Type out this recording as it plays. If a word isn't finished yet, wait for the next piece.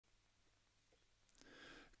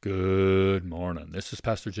Good morning. This is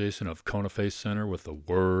Pastor Jason of Kona Faith Center with the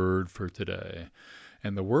word for today.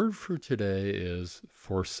 And the word for today is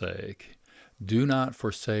forsake. Do not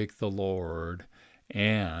forsake the Lord,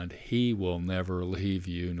 and he will never leave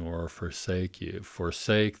you nor forsake you.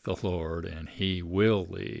 Forsake the Lord, and he will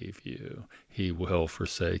leave you. He will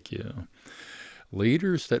forsake you.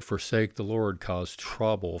 Leaders that forsake the Lord cause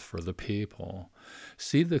trouble for the people.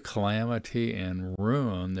 See the calamity and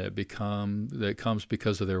ruin that comes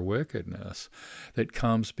because of their wickedness, that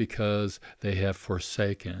comes because they have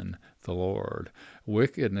forsaken the Lord.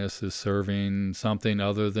 Wickedness is serving something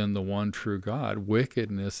other than the one true God.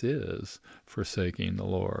 Wickedness is forsaking the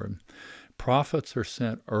Lord. Prophets are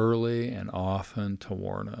sent early and often to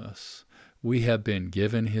warn us. We have been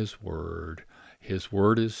given his word. His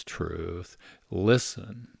word is truth.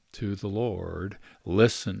 Listen to the Lord.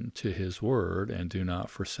 Listen to his word and do not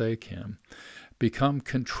forsake him. Become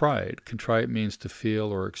contrite. Contrite means to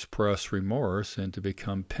feel or express remorse, and to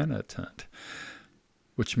become penitent,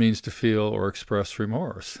 which means to feel or express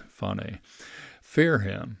remorse. Funny. Fear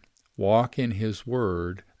him. Walk in his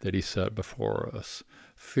word that he set before us.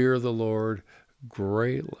 Fear the Lord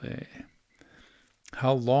greatly.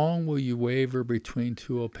 How long will you waver between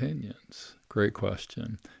two opinions? Great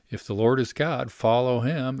question. If the Lord is God, follow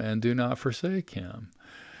him and do not forsake him.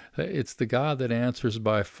 It's the God that answers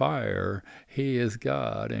by fire. He is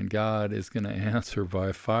God, and God is going to answer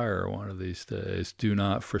by fire one of these days. Do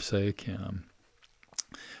not forsake him.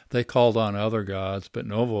 They called on other gods, but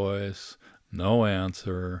no voice, no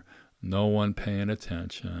answer, no one paying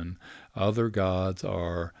attention. Other gods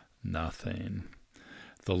are nothing.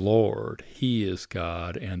 The Lord, he is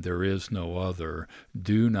God, and there is no other.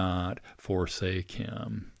 Do not forsake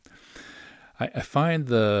him. I find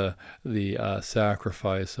the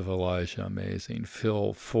sacrifice of Elijah amazing.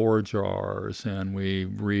 Fill 4 jars, and we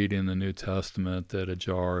read in the New Testament that a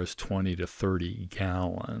jar is 20 to 30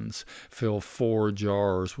 gallons. Fill 4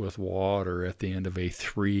 jars with water at the end of a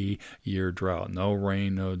 3-year drought. No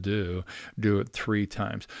rain, no dew. Do it 3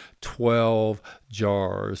 times. 12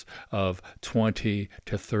 jars of 20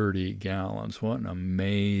 to 30 gallons. What an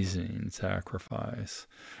amazing sacrifice.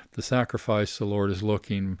 The sacrifice the Lord is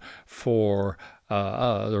looking for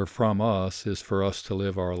or from us is for us to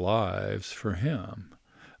live our lives for him.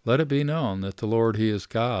 Let it be known that the Lord, he is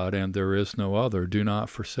God, and there is no other. Do not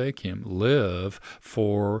forsake him. Live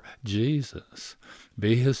for Jesus.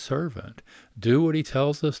 Be his servant. Do what he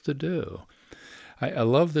tells us to do. I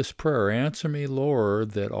love this prayer. Answer me,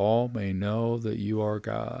 Lord, that all may know that you are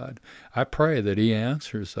God. I pray that he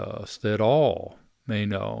answers us, that all may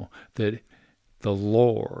know that the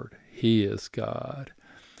Lord, he is God.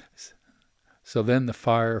 So then the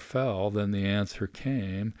fire fell, then the answer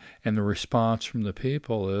came, and the response from the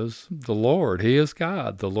people is, the Lord, he is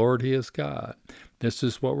God. The Lord, he is God. This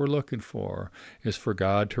is what we're looking for, is for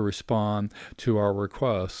God to respond to our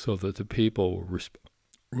requests so that the people will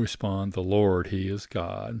respond, the Lord, he is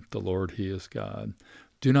God. The Lord, he is God.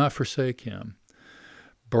 Do not forsake him.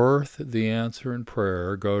 Birth the answer in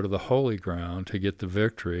prayer. Go to the holy ground to get the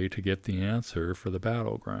victory, to get the answer for the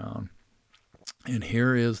battleground. And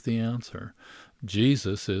here is the answer.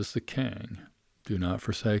 Jesus is the King. Do not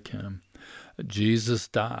forsake him. Jesus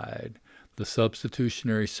died, the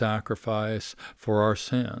substitutionary sacrifice for our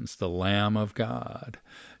sins, the Lamb of God.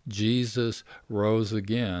 Jesus rose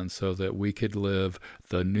again so that we could live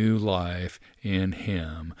the new life in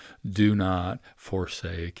him. Do not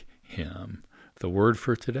forsake him. The word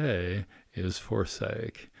for today is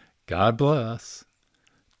forsake. God bless.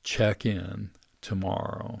 Check in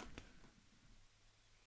tomorrow.